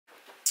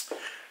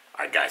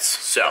Alright guys,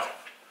 so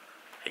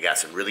I got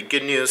some really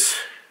good news.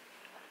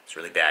 It's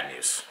really bad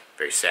news.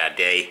 Very sad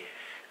day.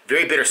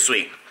 Very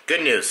bittersweet.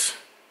 Good news.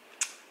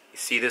 You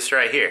see this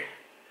right here?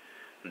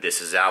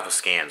 This is Alpha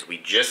Scans. We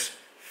just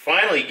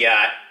finally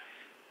got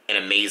an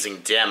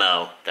amazing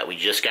demo that we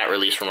just got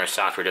released from our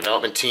software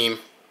development team.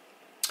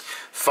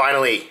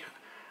 Finally,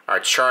 our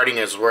charting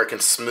is working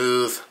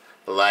smooth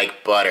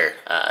like butter.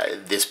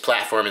 This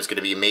platform is going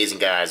to be amazing,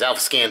 guys.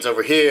 Alpha Scans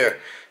over here.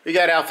 We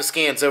got Alpha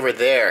Scans over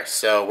there.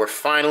 So we're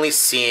finally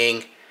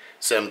seeing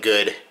some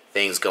good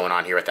things going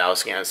on here with Alpha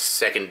Scans.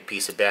 Second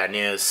piece of bad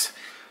news.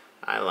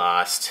 I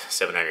lost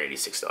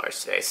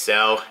 $786 today.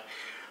 So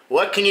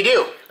what can you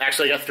do?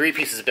 Actually, I got 3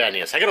 pieces of bad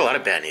news. I got a lot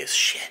of bad news.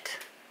 Shit.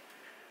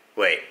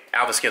 Wait,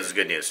 Alpha Scans is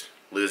good news.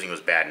 Losing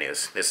was bad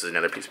news. This is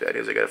another piece of bad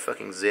news. I got a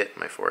fucking zit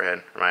in my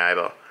forehead, or my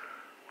eyeball.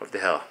 What the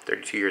hell?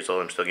 32 years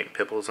old, I'm still getting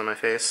pimples on my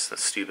face?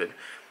 That's stupid.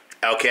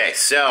 Okay,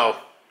 so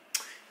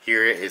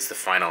here is the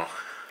final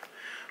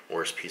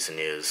worst piece of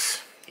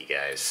news. You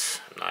guys,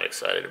 I'm not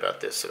excited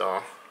about this at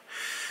all.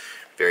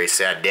 Very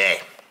sad day.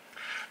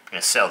 I'm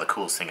gonna sell the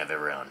coolest thing I've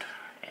ever owned.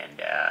 And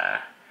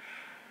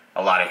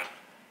a lot of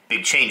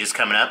big changes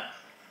coming up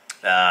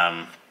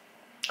that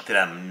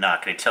I'm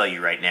not gonna tell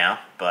you right now,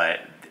 but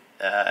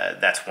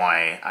that's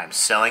why I'm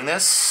selling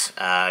this,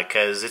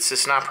 because it's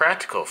just not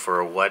practical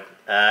for what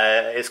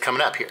is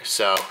coming up here.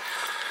 So,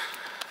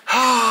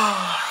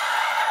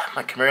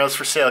 my Camaro's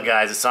for sale,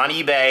 guys. It's on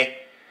eBay.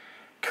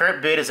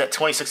 Current bid is at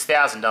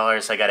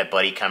 $26,000. I got a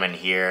buddy coming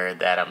here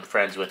that I'm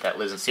friends with that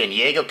lives in San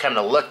Diego coming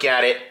to look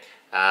at it.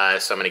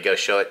 So I'm going to go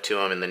show it to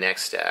him in the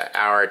next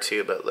hour or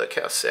two. But look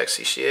how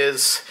sexy she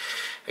is.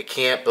 I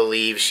can't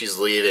believe she's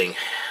leaving.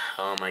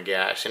 Oh my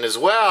gosh. And as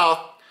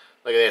well,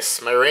 look at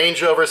this. My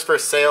Range Rover is for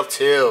sale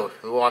too.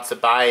 Who wants to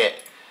buy it?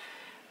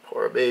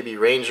 Poor baby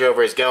Range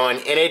Rover is going.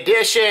 In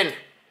addition,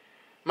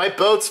 my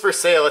boat's for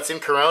sale. It's in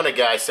Corona,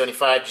 guys.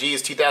 75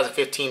 Gs,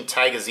 2015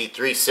 Taiga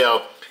Z3.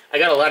 So I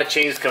got a lot of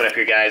changes coming up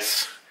here,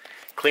 guys.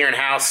 Clearing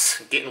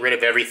house, getting rid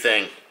of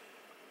everything.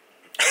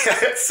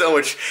 So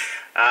much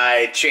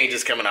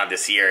changes coming on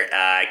this year.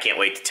 I can't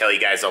wait to tell you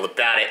guys all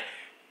about it.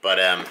 But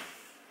I'm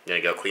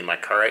going to go clean my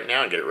car right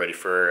now and get it ready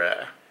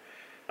for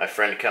my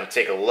friend to come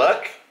take a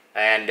look.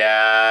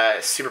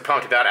 And super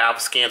pumped about Alpha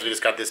Scans. We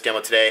just got this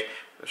demo today.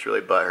 I was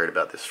really butthurt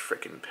about this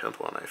freaking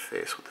pimple on my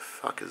face. What the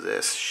fuck is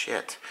this?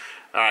 Shit.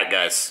 Alright,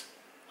 guys.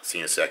 I'll see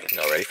you in a second.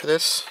 Y'all ready for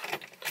this?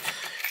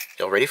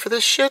 Y'all ready for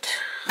this shit?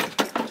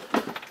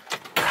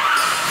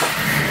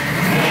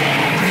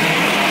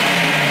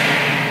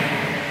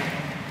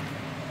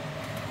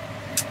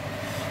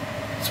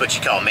 It's what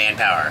you call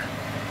manpower.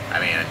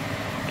 I mean,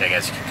 I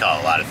guess you could call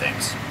it a lot of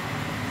things.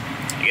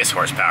 I guess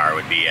horsepower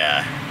would be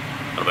a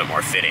little bit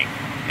more fitting,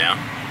 you know?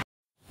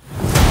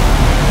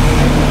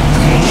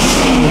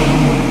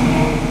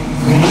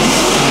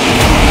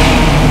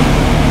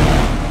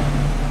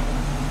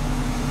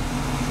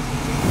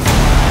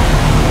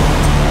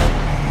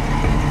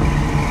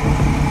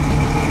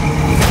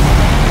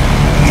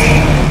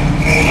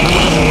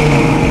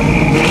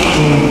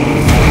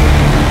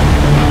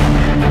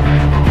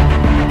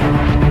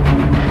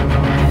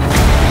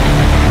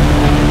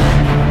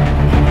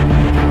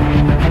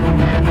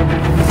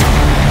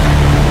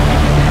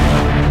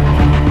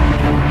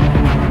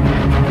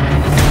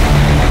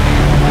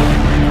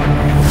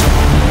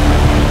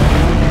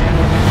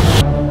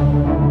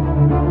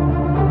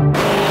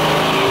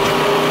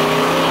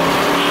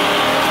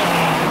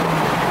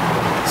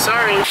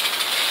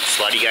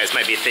 A lot of you guys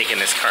might be thinking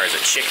this car is a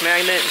chick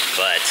magnet,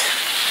 but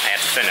I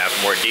have to fend off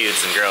more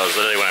dudes than girls.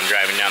 Literally, when I'm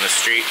driving down the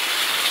street,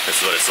 this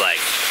is what it's like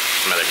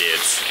from other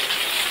dudes.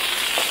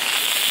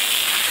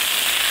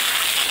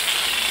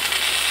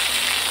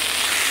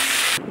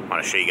 I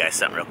want to show you guys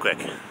something real quick.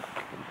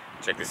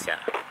 Check this out.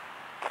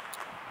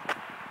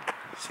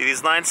 See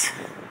these lines?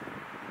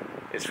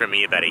 It's from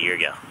me about a year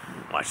ago.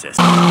 Watch this.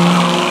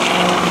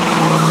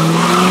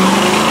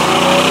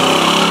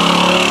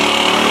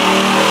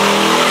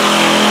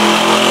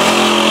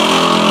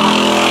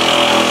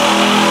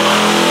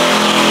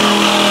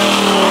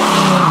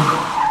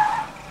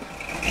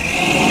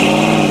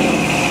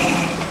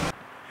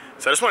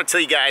 So I just want to tell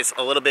you guys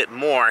a little bit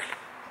more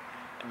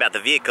about the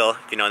vehicle.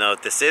 If you don't know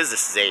what this is a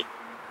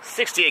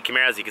 68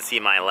 Camaro. As you can see,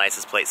 my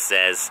license plate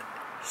says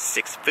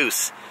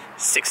Fous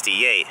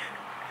 68.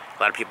 A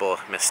lot of people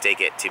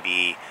mistake it to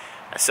be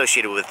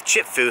associated with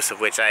Chip Fous, of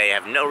which I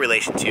have no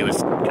relation to.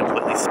 It's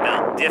completely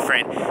spelled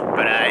different.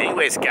 But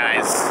anyways,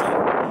 guys,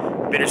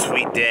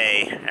 bittersweet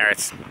day. Or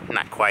it's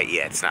not quite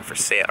yet. It's not for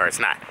sale, or it's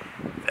not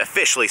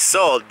officially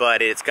sold,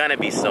 but it's gonna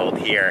be sold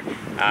here.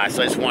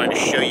 So I just wanted to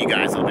show you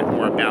guys a little bit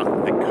more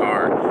about the car.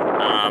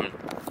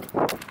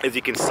 As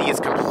you can see,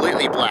 it's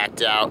completely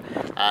blacked out.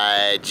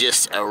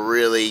 Just a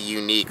really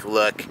unique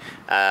look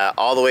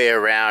all the way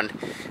around.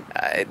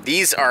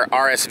 These are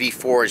RSV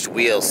forged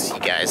wheels, you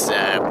guys.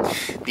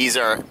 These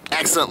are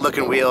excellent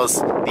looking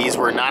wheels. These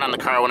were not on the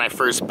car when I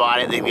first bought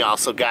it. We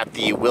also got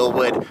the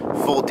Willwood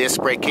full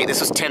disc brake kit. This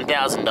was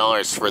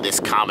 $10,000 for this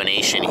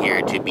combination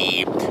here to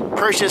be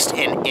purchased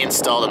and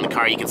installed in the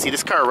car. You can see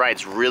this car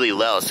rides really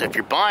low. So if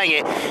you're buying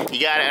it, you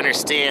gotta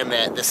understand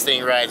that this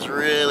thing rides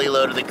really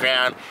low to the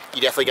ground.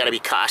 You definitely gotta be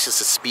cautious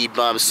of speed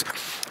bumps.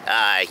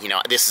 You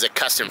know, this is a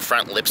custom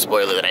front lip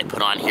spoiler that I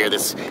put on here.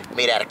 This is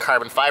made out of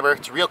carbon fiber.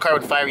 It's real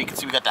carbon fiber. You can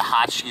see we got the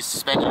hot shoe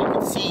suspension. You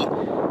can see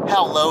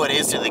how low it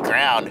is to the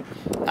ground.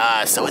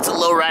 So it's a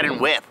low ride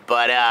and whip,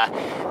 but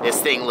this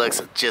thing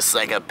looks just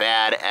like a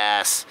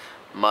badass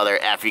mother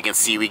effer. You can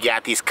see we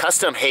got these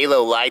custom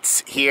halo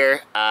lights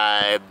here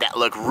that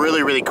look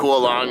really, really cool,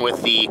 along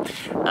with the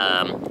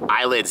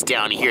eyelids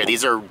down here.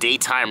 These are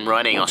daytime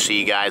running. I'll show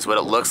you guys what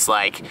it looks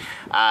like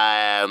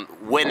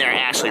when they're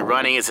actually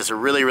running. It's just a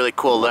really, really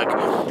cool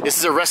look. This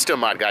is a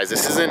Restomod, guys.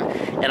 This isn't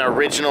an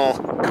original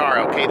car,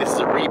 okay? This is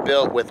a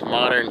rebuilt with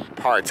modern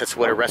parts. That's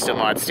what a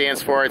Restomod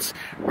stands for. It's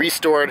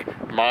restored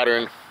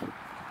modern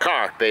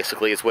car,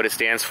 basically, is what it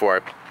stands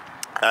for.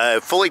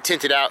 Fully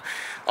tinted out.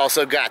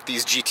 Also got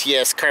these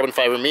GTS carbon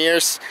fiber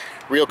mirrors,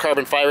 real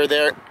carbon fiber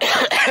there.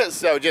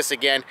 So just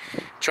again,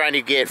 trying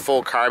to get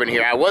full carbon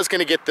here. I was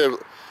gonna get the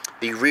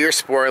rear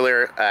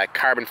spoiler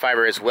carbon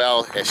fiber as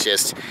well. It's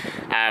just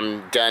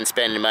I'm done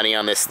spending money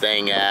on this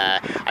thing.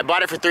 I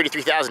bought it for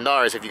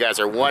 $33,000, if you guys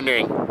are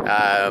wondering,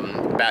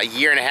 about a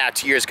year and a half,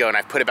 2 years ago, and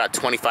I've put about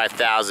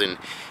 $25,000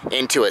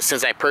 into it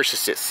since I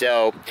purchased it.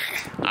 So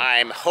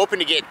I'm hoping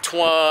to get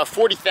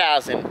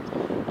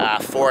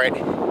 $40,000 for it.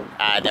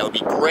 That would be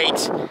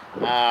great.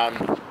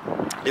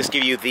 Just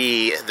give you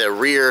the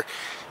rear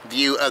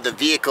view of the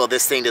vehicle.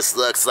 This thing just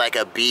looks like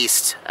a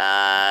beast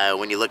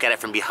when you look at it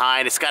from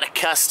behind. It's got a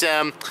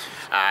custom,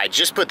 I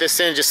just put this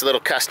in, just a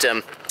little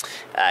custom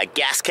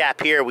gas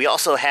cap here. We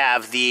also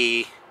have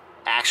the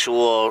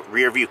actual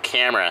rear view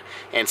camera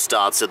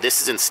installed. So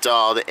this is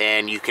installed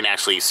and you can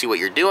actually see what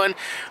you're doing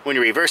when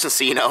you're reversing,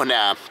 so you don't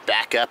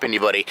back up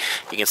anybody.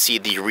 You can see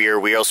the rear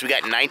wheels. We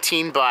got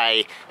 19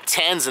 by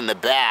 10s in the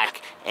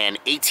back and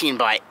 18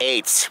 by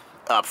 8s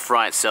up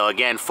front. So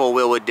again, full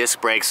Willwood disc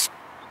brakes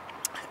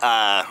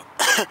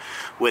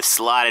with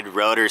slotted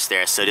rotors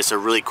there. So just a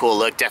really cool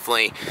look.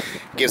 Definitely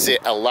gives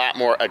it a lot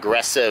more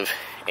aggressive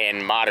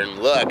and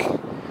modern look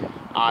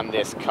on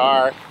this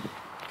car.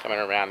 Coming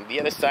around the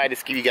other side,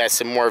 just give you guys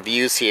some more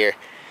views here.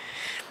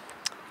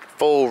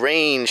 Full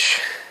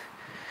range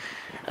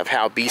of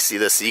how beastly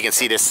this is. You can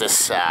see this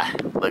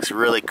looks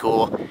really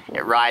cool.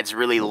 It rides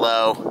really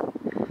low.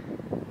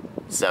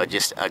 So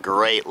just a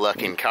great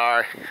looking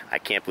car. I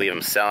can't believe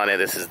I'm selling it.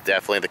 This is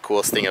definitely the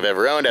coolest thing I've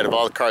ever owned. Out of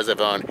all the cars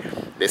I've owned,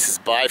 this is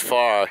by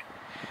far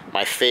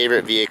my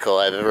favorite vehicle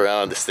I've ever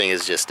owned. This thing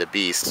is just a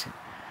beast.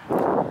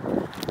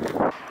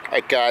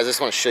 Alright guys, I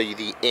just want to show you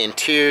the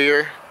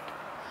interior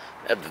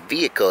of the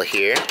vehicle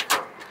here.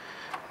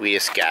 We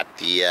just got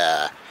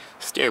the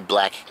Steer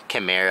Black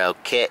Camaro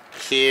kit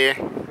here.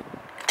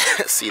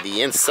 See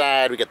the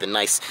inside, we got the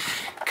nice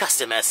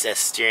custom SS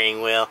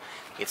steering wheel.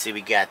 You can see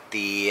we got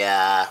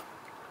the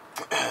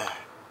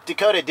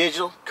Dakota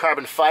Digital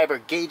carbon fiber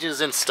gauges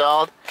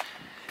installed.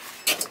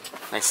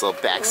 Nice little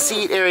back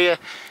seat area.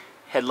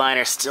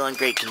 Headliner still in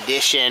great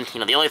condition.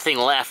 You know, the only thing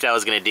left I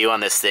was going to do on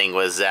this thing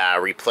was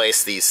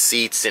replace these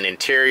seats and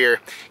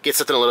interior, get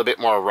something a little bit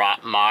more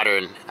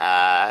modern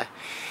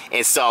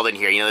installed in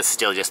here. You know, this is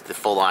still just the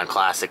full-on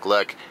classic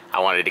look. I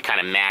wanted to kind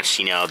of match,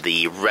 you know,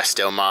 the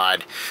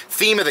Restomod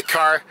theme of the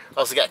car.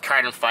 Also got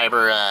carbon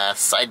fiber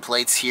side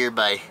plates here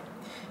by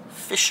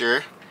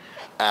Fisher.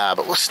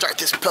 But we'll start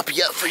this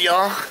puppy up for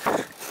y'all.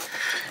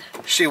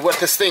 Show you what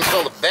this thing's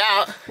all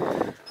about.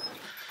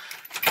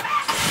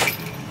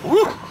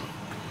 Woo!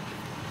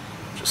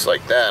 Just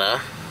like that,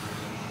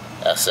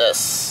 huh?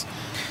 SS.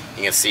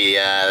 You can see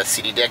the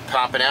CD deck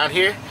popping out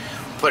here.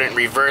 Put it in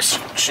reverse.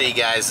 Show you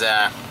guys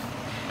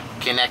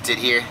connected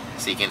here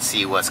so you can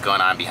see what's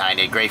going on behind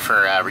it. Great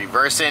for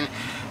reversing.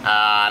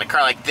 On a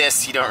car like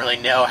this, you don't really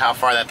know how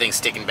far that thing's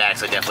sticking back,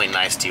 so definitely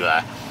nice to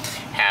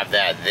have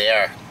that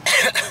there.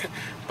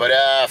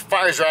 But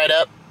fires right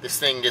up. This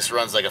thing just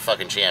runs like a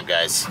fucking champ,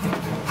 guys.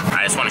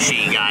 I just want to show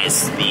you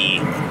guys the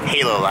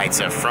halo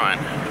lights up front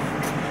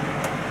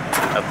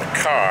of the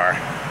car,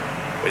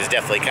 which is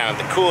definitely kind of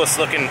the coolest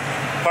looking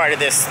part of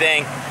this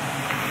thing.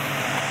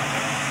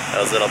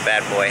 Those little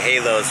bad boy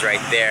halos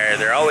right there,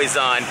 they're always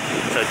on,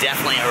 so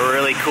definitely a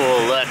really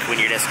cool look when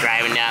you're just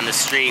driving down the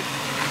street.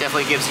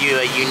 Definitely gives you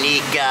a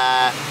unique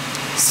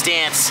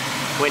stance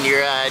when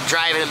you're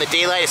driving in the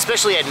daylight,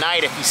 especially at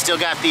night. If you still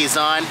got these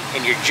on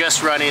and you're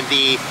just running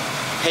the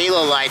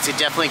halo lights, it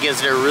definitely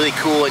gives it a really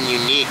cool and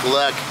unique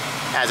look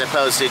as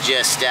opposed to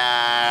just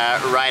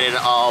riding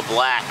all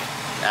black.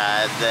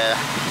 The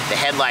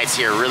headlights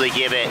here really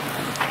give it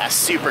a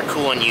super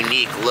cool and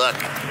unique look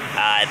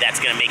that's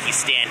going to make you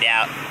stand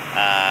out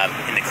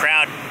in the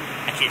crowd.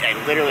 I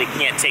literally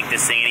can't take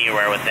this thing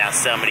anywhere without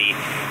somebody,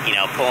 you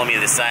know, pulling me to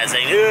the side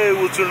saying, hey,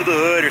 what's under the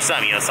hood or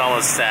something. You know, it's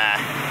almost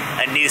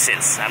a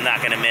nuisance. I'm not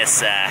going to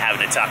miss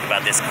having to talk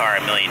about this car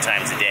a million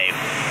times a day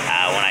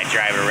when I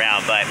drive it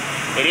around, but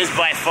it is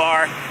by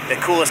far the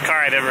coolest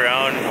car I've ever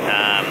owned.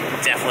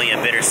 Definitely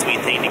a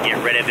bittersweet thing to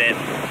get rid of it.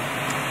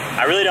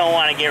 I really don't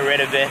want to get rid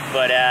of it,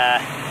 but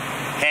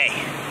hey,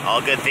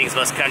 all good things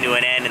must come to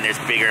an end, and there's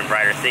bigger and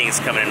brighter things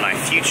coming in my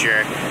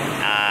future,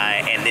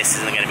 and this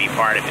isn't going to be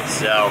part of it.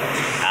 So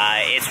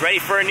it's ready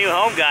for a new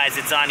home, guys.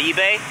 It's on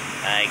eBay.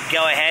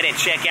 Go ahead and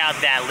check out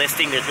that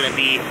listing. There's going to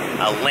be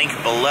a link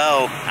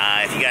below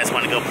if you guys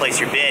want to go place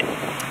your bid.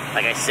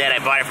 Like I said, I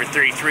bought it for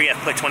 33.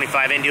 I've put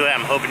 25 into it.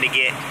 I'm hoping to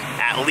get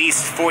at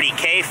least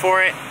 40K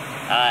for it.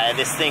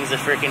 This thing's a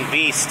freaking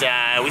beast.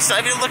 We still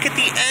have to look at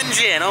the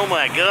engine. Oh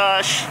my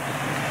gosh.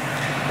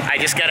 I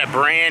just got a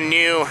brand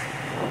new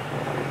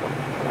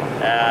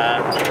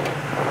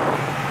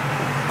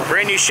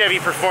Chevy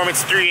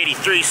Performance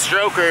 383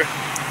 stroker.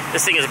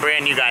 This thing is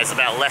brand new, guys.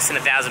 About less than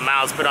 1,000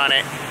 miles put on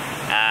it.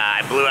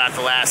 I blew out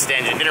the last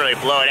engine. Didn't really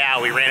blow it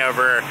out. We ran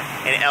over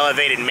an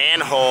elevated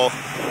manhole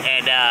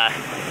and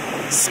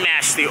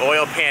smashed the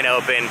oil pan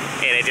open,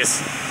 and it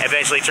just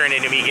eventually turned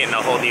into me getting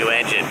a whole new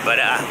engine. But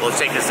we'll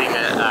check this thing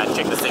out.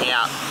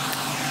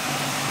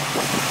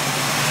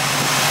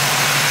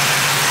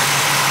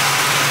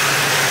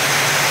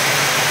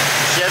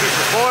 Chevy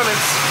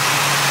Performance.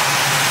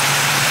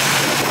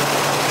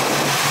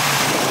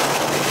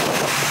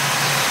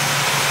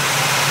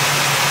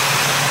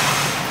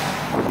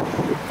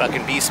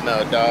 Fucking beast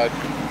mode, dog.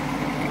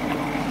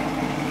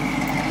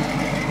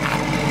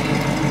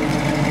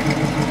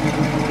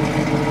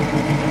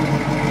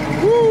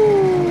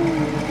 Woo!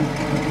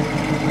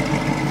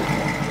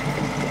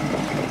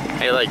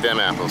 How you like them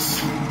apples?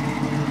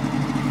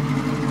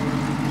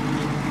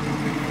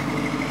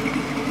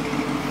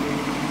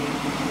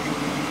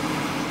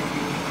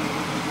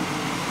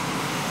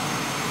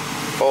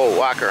 Oh,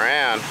 walk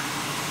around.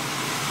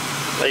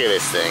 Look at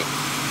this thing.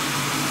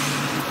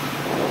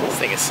 This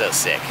thing is so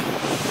sick.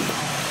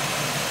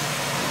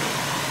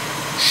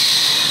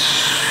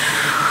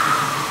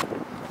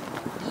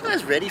 You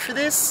guys ready for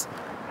this?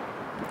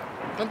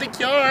 I don't think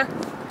you are.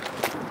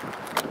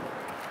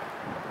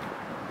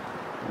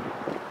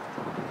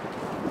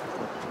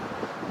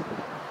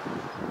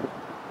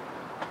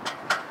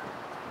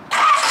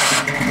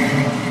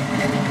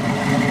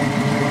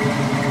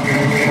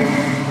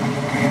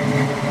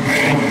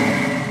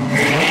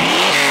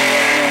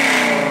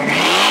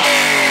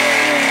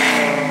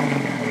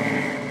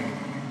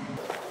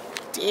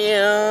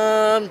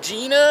 Damn,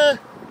 Gina,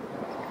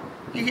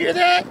 you hear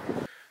that?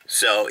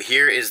 So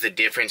here is the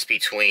difference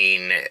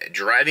between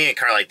driving a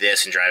car like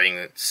this and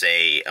driving,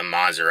 say, a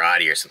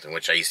Maserati or something,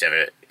 which I used to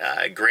have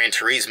a Gran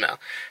Turismo.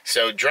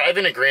 So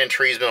driving a Gran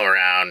Turismo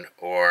around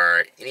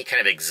or any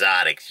kind of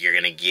exotic, you're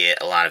going to get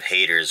a lot of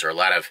haters or a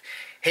lot of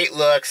hate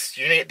looks.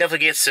 You're going to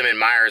definitely get some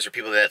admirers or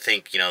people that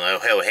think, you know,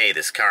 oh, hey,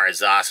 this car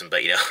is awesome.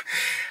 But, you know,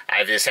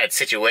 I've just had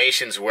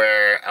situations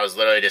where I was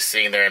literally just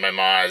sitting there in my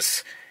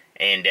Maz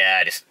and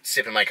just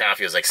sipping my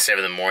coffee. It was like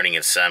 7 in the morning,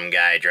 and some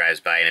guy drives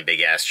by in a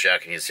big-ass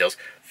truck, and he yells,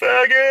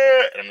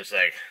 "Faggot!" And I'm just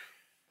like,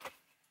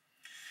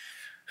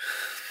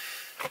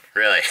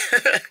 really?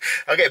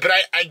 Okay, but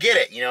I get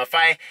it. You know, if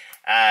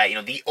you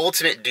know, the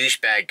ultimate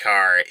douchebag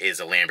car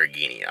is a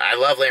Lamborghini. I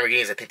love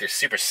Lamborghinis. I think they're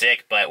super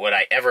sick, but would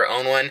I ever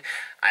own one?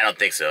 I don't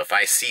think so. If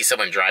I see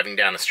someone driving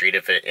down the street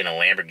in a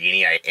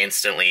Lamborghini, I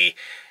instantly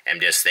am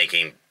just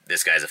thinking,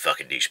 this guy's a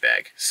fucking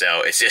douchebag.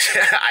 So it's just,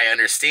 I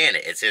understand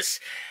it. It's just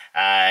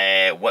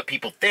what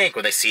people think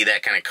when they see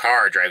that kind of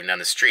car driving down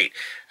the street.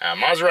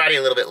 Maserati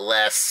a little bit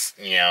less,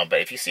 you know, but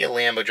if you see a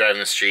Lambo driving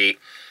the street,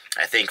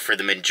 I think for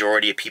the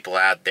majority of people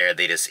out there,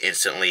 they just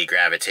instantly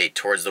gravitate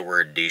towards the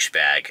word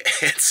douchebag.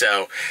 And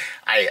so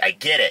I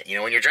get it. You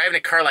know, when you're driving a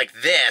car like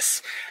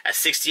this, a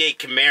 68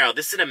 Camaro,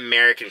 this is an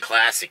American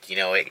classic. You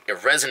know, it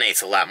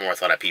resonates a lot more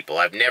with a lot of people.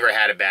 I've never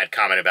had a bad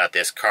comment about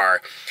this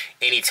car.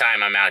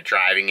 Anytime I'm out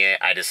driving it,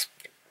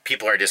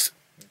 people are just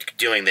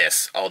doing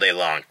this all day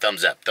long.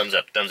 Thumbs up, thumbs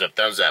up, thumbs up,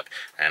 thumbs up.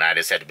 And I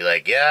just had to be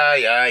like, yeah,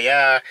 yeah,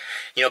 yeah.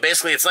 You know,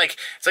 basically it's like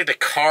the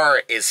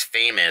car is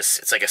famous.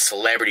 It's like a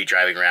celebrity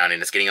driving around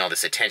and it's getting all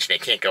this attention.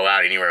 It can't go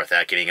out anywhere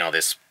without getting all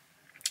this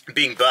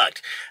being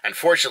bugged.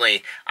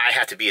 Unfortunately, I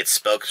have to be its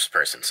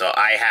spokesperson. So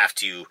I have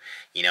to,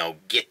 you know,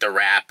 get the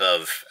rap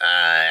of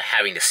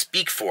having to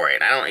speak for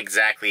it. I don't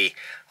exactly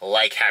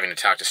like having to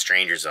talk to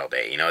strangers all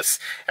day. You know, it's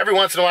every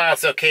once in a while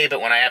it's okay, but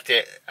when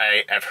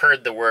I've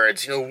heard the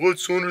words, you know,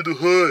 what's under the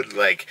hood,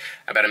 like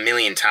about 1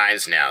 million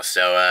times now.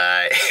 So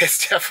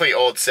it's definitely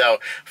old. So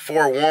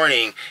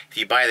forewarning, if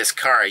you buy this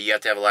car, you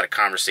have to have a lot of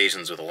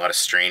conversations with a lot of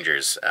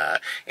strangers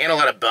and a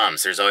lot of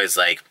bums. There's always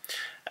like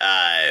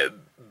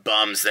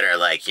bums that are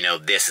like, you know,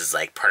 this is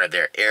like part of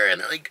their era,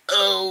 and they're like,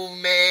 oh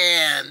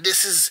man,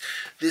 this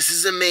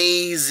is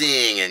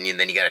amazing, and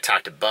then you got to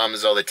talk to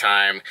bums all the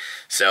time.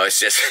 So it's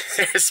just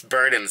there's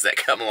burdens that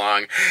come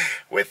along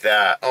with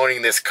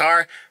owning this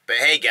car. But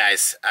hey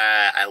guys,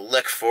 I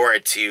look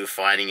forward to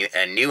finding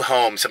a new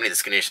home, somebody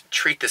that's going to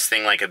treat this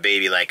thing like a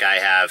baby like I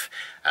have.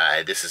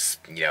 This is,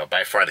 you know,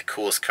 by far the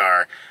coolest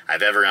car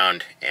I've ever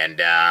owned,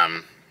 and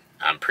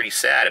I'm pretty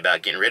sad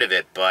about getting rid of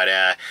it, but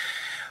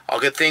all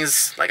good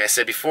things, like I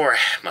said before,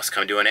 must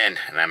come to an end,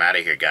 and I'm out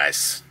of here,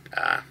 guys.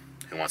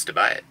 Who wants to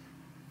buy it?